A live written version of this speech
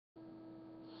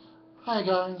Hi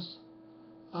guys.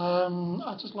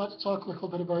 I'd just like to talk a little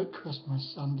bit about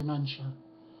Christmas and dementia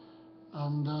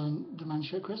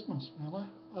dementia at Christmas, really.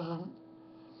 Um,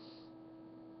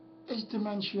 is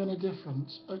dementia any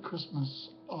different at Christmas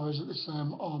or is it the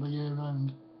same all the year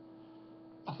round?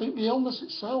 I think the illness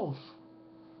itself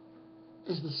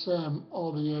is the same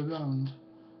all the year round,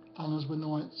 and as we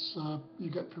know, you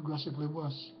get progressively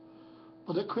worse.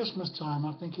 But at Christmas time,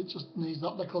 I think it just needs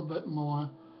that little bit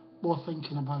more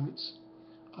thinking about,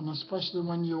 and especially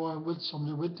when you are with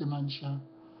somebody with dementia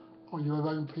or you're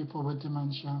around people with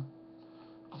dementia.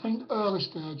 I think early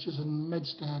stages and mid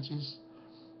stages,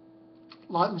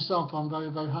 like myself, I'm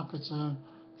very happy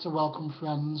to welcome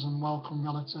friends and welcome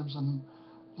relatives and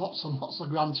lots of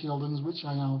grandchildren, which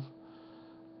I have.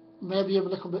 Maybe a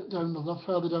little bit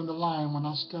further down the line when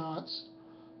I start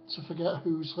to forget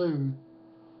who's who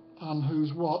and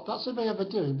who's what. That's if I ever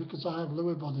do, because I have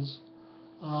Lewy bodies,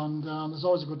 and there's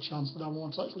always a good chance that I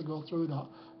won't actually go through that.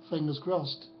 Fingers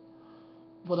crossed.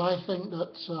 But I think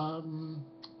that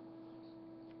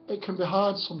it can be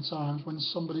hard sometimes when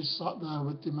somebody's sat there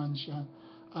with dementia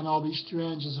and all these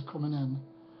strangers are coming in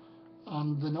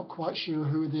and they're not quite sure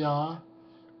who they are.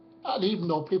 And even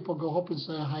though people go up and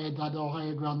say, hiya dad or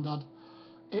hiya granddad,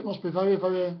 it must be very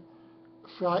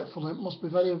frightful. It must be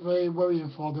very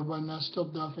worrying for them when they're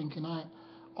stood there thinking,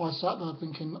 or sat there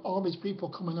thinking, all these people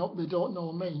coming up, they don't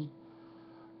know me.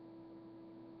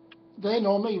 They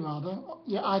know me rather,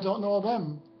 yet I don't know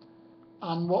them.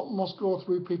 And what must go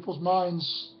through people's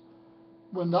minds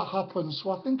when that happens. So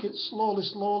I think it's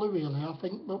slowly really. I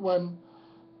think that when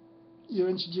you're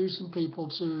introducing people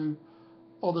to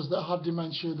others that have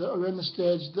dementia that are in the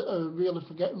stage that are really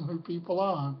forgetting who people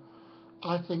are,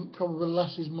 I think probably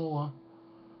less is more,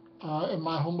 in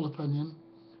my humble opinion.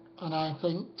 And I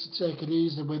think to take it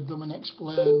easy with them and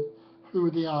explain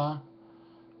who they are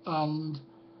and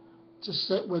to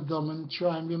sit with them and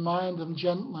try and remind them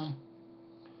gently.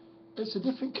 It's a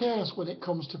different case when it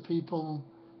comes to people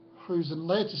who's in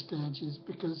later stages,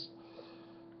 because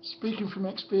speaking from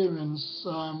experience,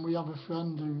 we have a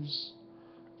friend who's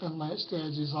in late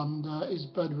stages and is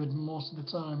bedridden most of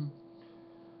the time.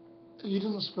 He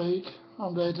doesn't speak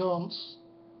and they don't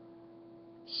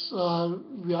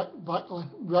react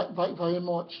back very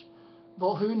much.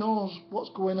 But who knows what's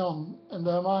going on in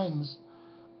their minds?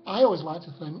 I always like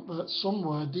to think that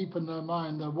somewhere deep in their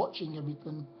mind they're watching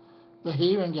everything, they're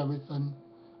hearing everything,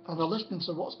 and they're listening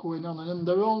to what's going on, and in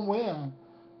their own way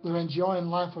they're enjoying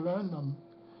life around them.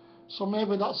 So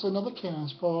maybe that's another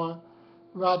case for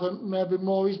rather maybe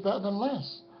more is better than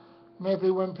less. Maybe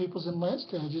when people's in late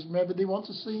stages, maybe they want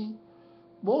to see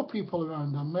more people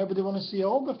around them. Maybe they want to see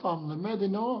all the family. Maybe they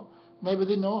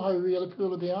know how really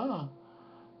poor they are,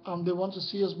 and they want to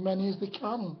see as many as they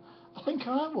can. I think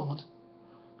I would.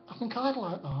 I think I'd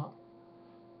like that.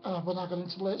 When I got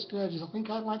into late stages, I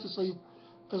think I'd like to see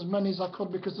as many as I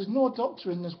could, because there's no doctor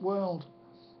in this world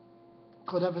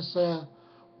could ever say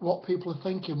what people are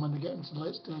thinking when they get into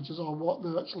late stages or what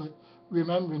they're actually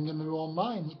remembering in their own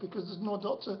minds, because there's no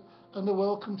doctor in the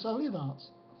world can tell you that.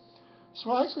 So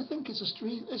I actually think it's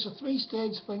a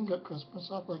three-stage thing at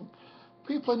Christmas. I think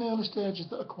people in early stages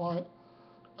that are quite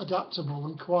adaptable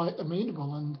and quite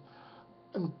amenable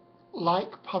and like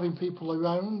having people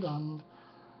around and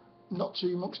not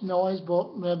too much noise,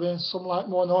 but maybe some like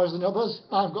more noise than others.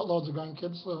 I've got loads of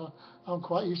grandkids, so I'm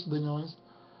quite used to the noise.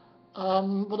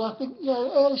 But I think, yeah,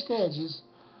 early stages,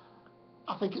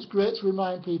 I think it's great to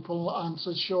remind people and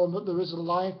to show them that there is a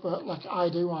life, like I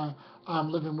do. I'm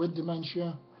living with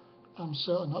dementia. I'm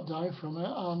certainly not dying from it,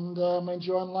 and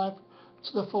enjoying life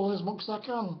to the full as much as I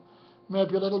can.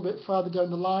 Maybe a little bit further down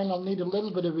the line, I'll need a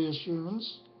little bit of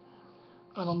reassurance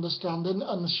and understanding,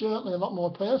 and certainly a lot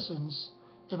more patience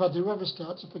if I do ever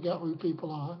start to forget who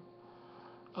people are.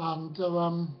 And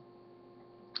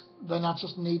then I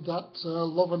just need that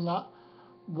love and that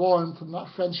warmth and that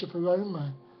friendship around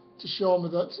me to show me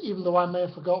that even though I may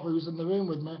have forgot who's in the room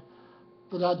with me,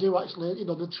 that I do actually,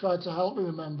 they try to help me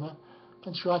remember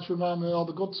and try to remind me of all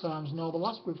the good times and all the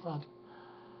laughs we've had.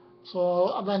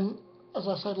 So, and then, as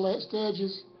I said, late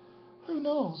stages, who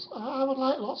knows? I would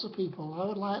like lots of people. I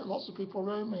would like lots of people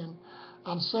around me,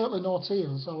 and certainly no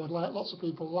tears. I would like lots of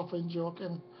people laughing,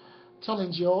 joking,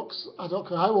 telling jokes. I don't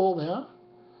care how old they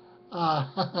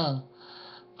are.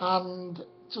 And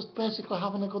just basically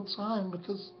having a good time,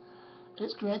 because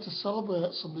it's great to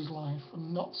celebrate somebody's life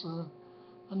and not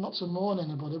to mourn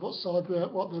anybody, but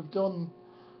celebrate what they've done.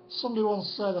 Somebody once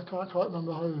said, I can't quite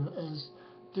remember who, is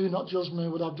do not judge me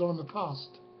what I've done in the past,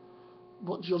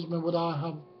 but judge me what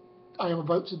I am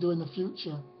about to do in the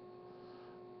future.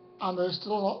 And there's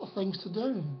still a lot of things to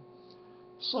do.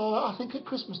 So I think at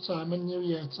Christmas time and New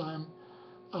Year time,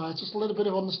 just a little bit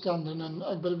of understanding and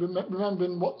a bit of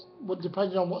remembering what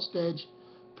depending on what stage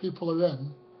people are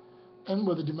in and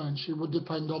with the dementia would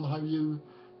depend on how you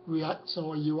react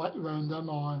or you act around them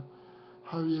or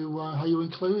how you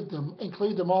include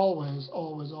them always,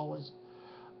 always, always.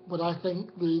 But I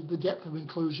think the depth of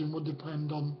inclusion would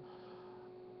depend on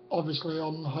obviously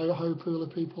on how poorly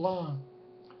people are.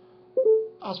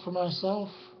 As for myself,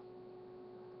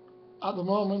 at the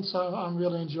moment I'm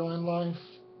really enjoying life.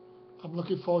 I'm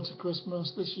looking forward to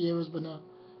Christmas. This year has been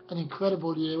an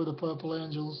incredible year with the Purple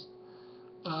Angels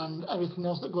and everything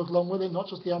else that goes along with it, not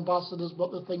just the ambassadors,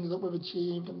 but the things that we've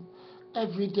achieved. And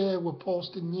every day we're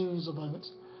posting news about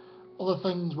other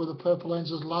things where the Purple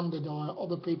Angels landed or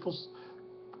other people's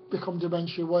become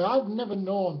dementia aware. I've never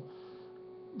known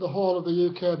the whole of the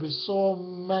UK be so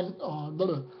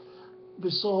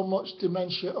much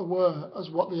dementia aware as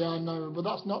what they are now. But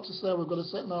that's not to say we've got to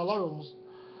sit in our laurels.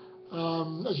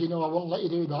 As you know, I won't let you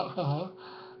do that.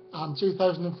 And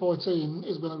 2014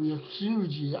 is going to be a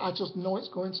huge year. I just know it's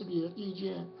going to be a huge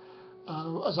year.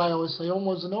 As I always say,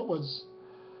 onwards and upwards.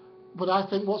 But I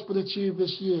think what's been achieved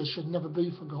this year should never be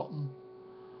forgotten.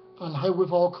 And how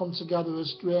we've all come together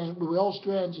as we're all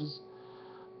strangers.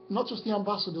 Not just the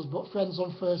ambassadors, but friends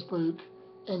on Facebook,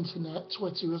 internet,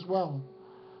 Twitter as well.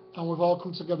 And we've all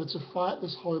come together to fight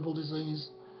this horrible disease.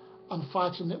 And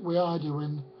fighting it we are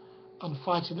doing. And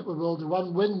fighting it we will do.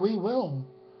 And win we will.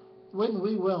 Win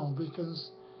we will.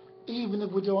 Because even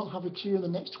if we don't have a cure in the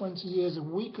next 20 years, if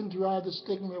we can drive the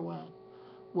stigma away,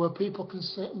 where people can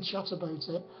sit and chat about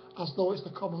it as though it's the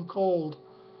common cold,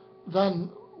 then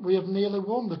we have nearly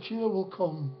won. The cure will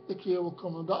come. The cure will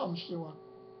come, and that I'm sure.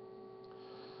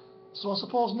 So I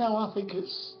suppose now I think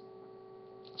it's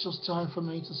just time for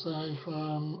me to say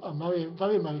a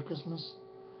very Merry Christmas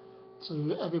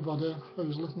to everybody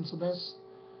who's listening to this.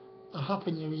 A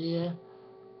Happy New Year.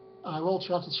 I will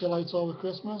try to chill out over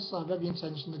Christmas. I have every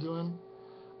intention of doing.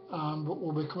 But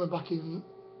we'll be coming back in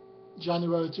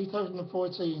January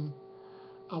 2014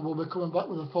 and we'll be coming back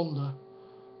with a thunder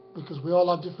because we all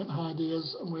have different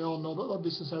ideas and we all know that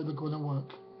this is how they're going to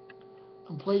work.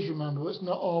 And please remember, it's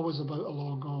not always about a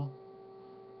logo.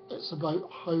 It's about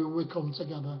how we come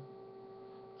together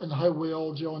and how we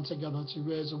all join together to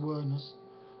raise awareness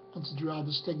and to drive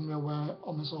the stigma away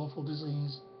on this awful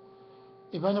disease.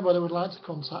 If anybody would like to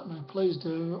contact me, please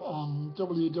do on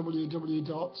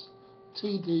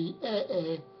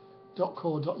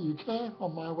www.tdaa.co.uk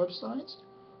on my website,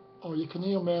 or you can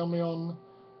email me on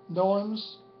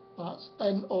norms, that's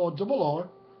NORRMS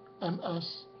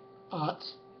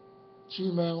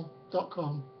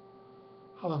 @gmail.com.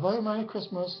 Have a very Merry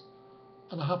Christmas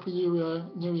and a Happy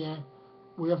New Year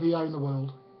wherever you are in the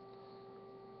world.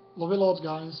 Love you loads,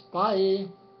 guys. Bye.